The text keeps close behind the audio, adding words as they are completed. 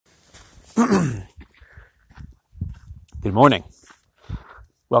Good morning.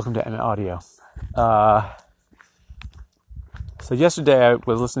 Welcome to Emmet Audio. So yesterday I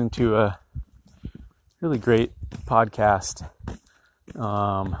was listening to a really great podcast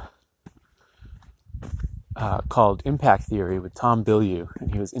called Impact Theory with Tom Bilyeu,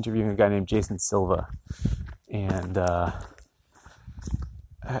 and he was interviewing a guy named Jason Silva. And I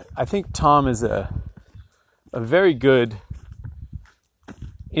think Tom is a very good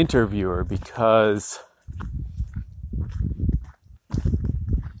interviewer because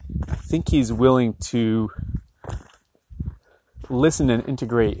I think he's willing to listen and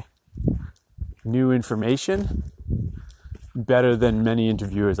integrate new information better than many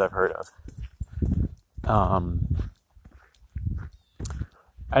interviewers I've heard of.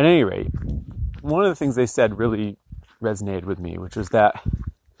 At any rate, one of the things they said really resonated with me, which was that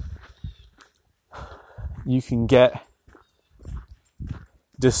you can get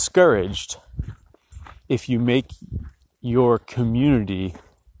discouraged if you make your community,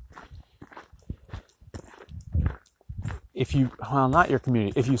 if you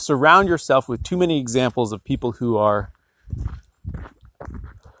surround yourself with too many examples of people who are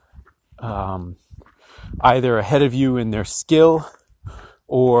either ahead of you in their skill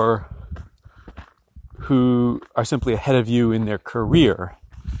or who are simply ahead of you in their career.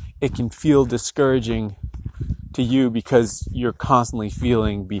 It can feel discouraging to you because you're constantly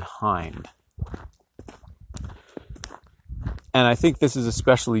feeling behind. And I think this is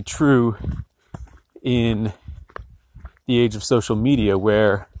especially true in the age of social media,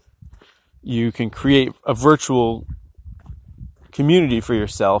 where you can create a virtual community for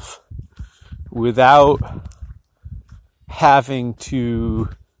yourself without having to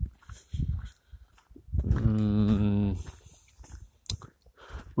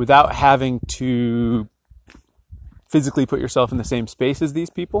physically put yourself in the same space as these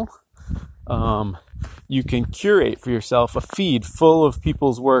people. You can curate for yourself a feed full of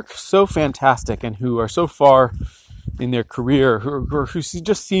people's work so fantastic and who are so far in their career, who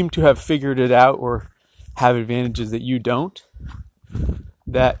just seem to have figured it out or have advantages that you don't,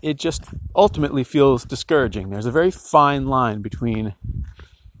 that it just ultimately feels discouraging. There's a very fine line between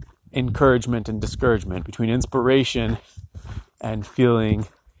encouragement and discouragement, between inspiration and feeling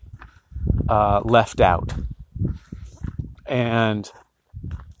left out. And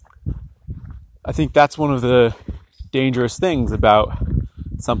I think that's one of the dangerous things about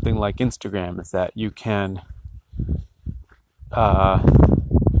something like Instagram, is that you can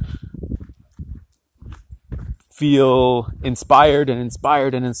feel inspired, and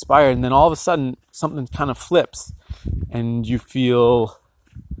then all of a sudden something kind of flips and you feel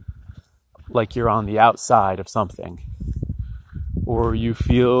like you're on the outside of something, or you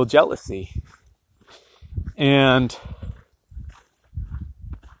feel jealousy. And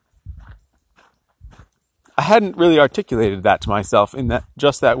I hadn't really articulated that to myself in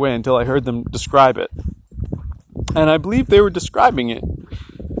that way until I heard them describe it. And I believe they were describing it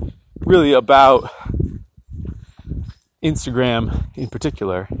really about Instagram in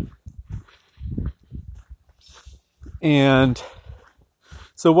particular. And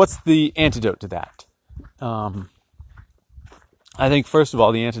so what's the antidote to that? I think first of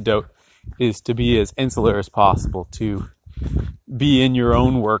all, the antidote is to be as insular as possible, to be in your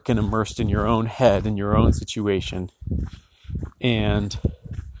own work and immersed in your own head, in your own situation, and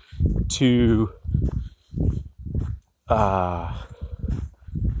to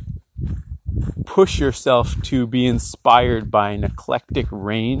push yourself to be inspired by an eclectic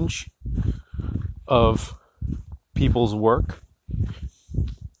range of people's work,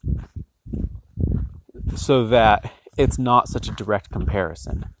 so that it's not such a direct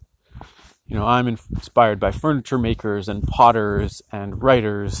comparison. You know, I'm inspired by furniture makers and potters and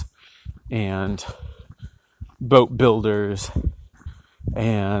writers and boat builders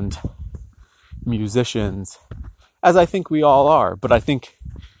and musicians, as I think we all are. But I think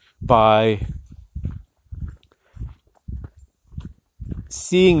by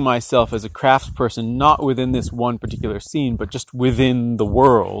seeing myself as a craftsperson, not within this one particular scene, but just within the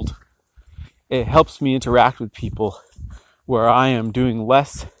world, it helps me interact with people where I am doing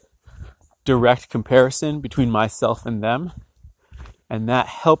less direct comparison between myself and them. And that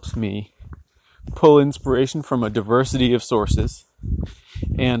helps me pull inspiration from a diversity of sources.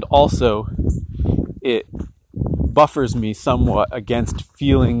 And also, it buffers me somewhat against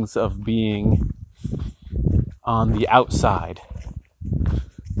feelings of being on the outside.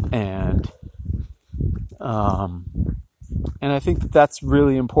 And I think that that's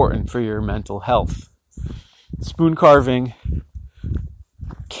really important for your mental health. Spoon carving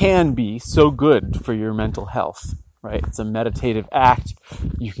can be so good for your mental health, right? right? It's a meditative act.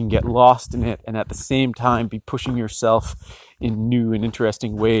 You can get lost in it and at the same time be pushing yourself in new and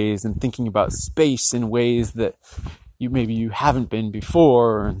interesting ways and thinking about space in ways that you haven't been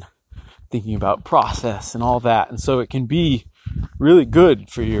before, and thinking about process and all that. And so it can be really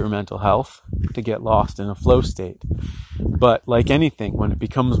good for your mental health to get lost in a flow state. But like anything, when it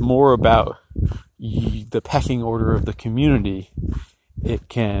becomes more about the pecking order of the community, it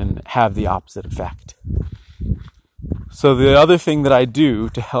can have the opposite effect. So the other thing that I do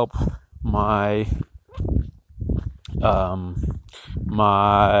to help my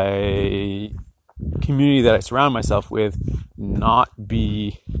my community that I surround myself with not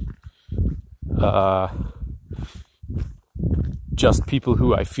be just people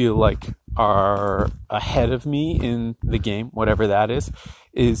who I feel like are ahead of me in the game, whatever that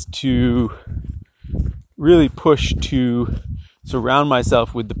is to really push to surround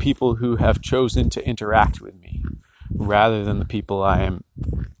myself with the people who have chosen to interact with me, rather than the people I am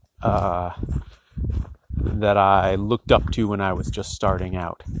that I looked up to when I was just starting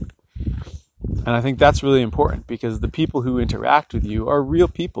out. And I think that's really important, because the people who interact with you are real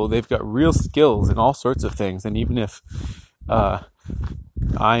people. They've got real skills in all sorts of things. And even if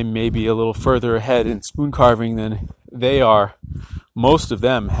I'm maybe a little further ahead in spoon carving than they are, most of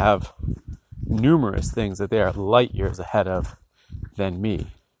them have numerous things that they are light years ahead of than me.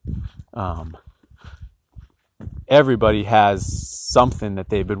 Everybody has something that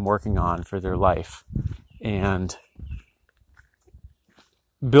they've been working on for their life. And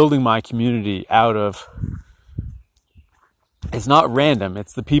building my community out of, it's not random.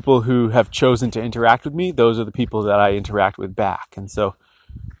 It's the people who have chosen to interact with me. Those are the people that I interact with back. And so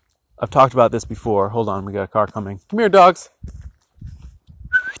I've talked about this before. Hold on, we got a car coming. Come here, dogs.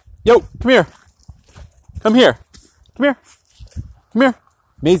 Yo, come here. Come here. Come here. Come here.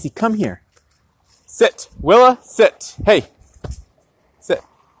 Maisie, come here. Sit. Willa, sit. Hey. Sit.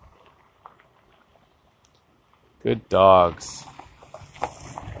 Good dogs.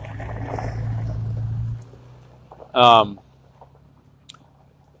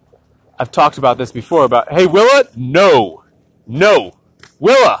 I've talked about this before about, hey, Willa, no,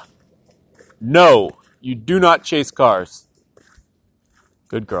 Willa, no, you do not chase cars.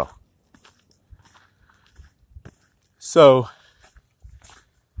 Good girl. So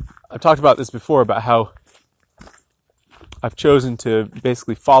I've talked about this before about how I've chosen to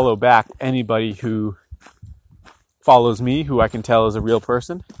basically follow back anybody who follows me, who I can tell is a real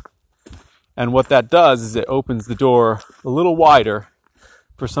person. And what that does is it opens the door a little wider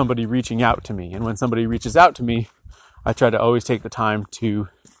for somebody reaching out to me. And when somebody reaches out to me, I try to always take the time to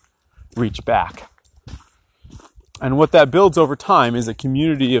reach back. And what that builds over time is a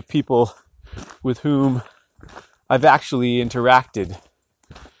community of people with whom I've actually interacted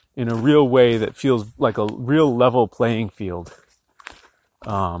in a real way that feels like a real level playing field.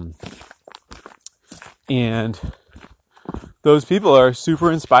 And those people are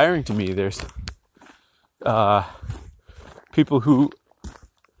super inspiring to me. There's people who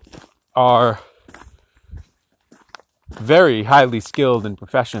are very highly skilled in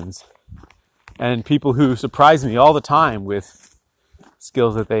professions, and people who surprise me all the time with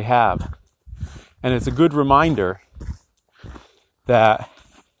skills that they have. And it's a good reminder that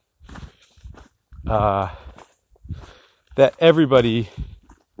that everybody,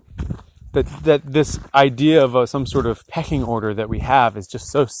 that this idea of some sort of pecking order that we have is just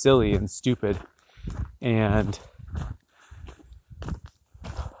so silly and stupid. And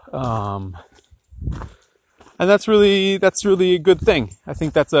that's really a good thing. I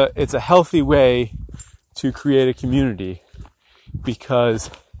think it's a healthy way to create a community, because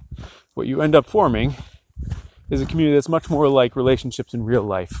what you end up forming is a community that's much more like relationships in real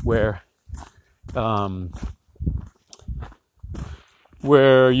life, where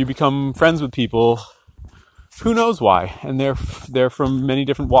you become friends with people, who knows why, and they're from many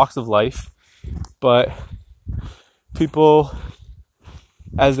different walks of life, but people,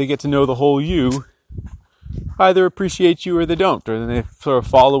 as they get to know the whole you, either appreciate you or they don't, or they sort of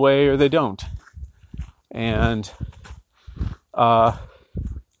fall away or they don't. And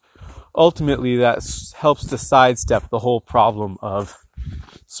ultimately that helps to sidestep the whole problem of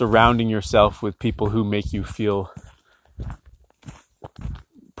surrounding yourself with people who make you feel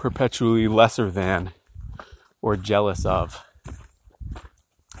perpetually lesser than or jealous of.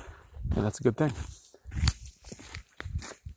 And that's a good thing.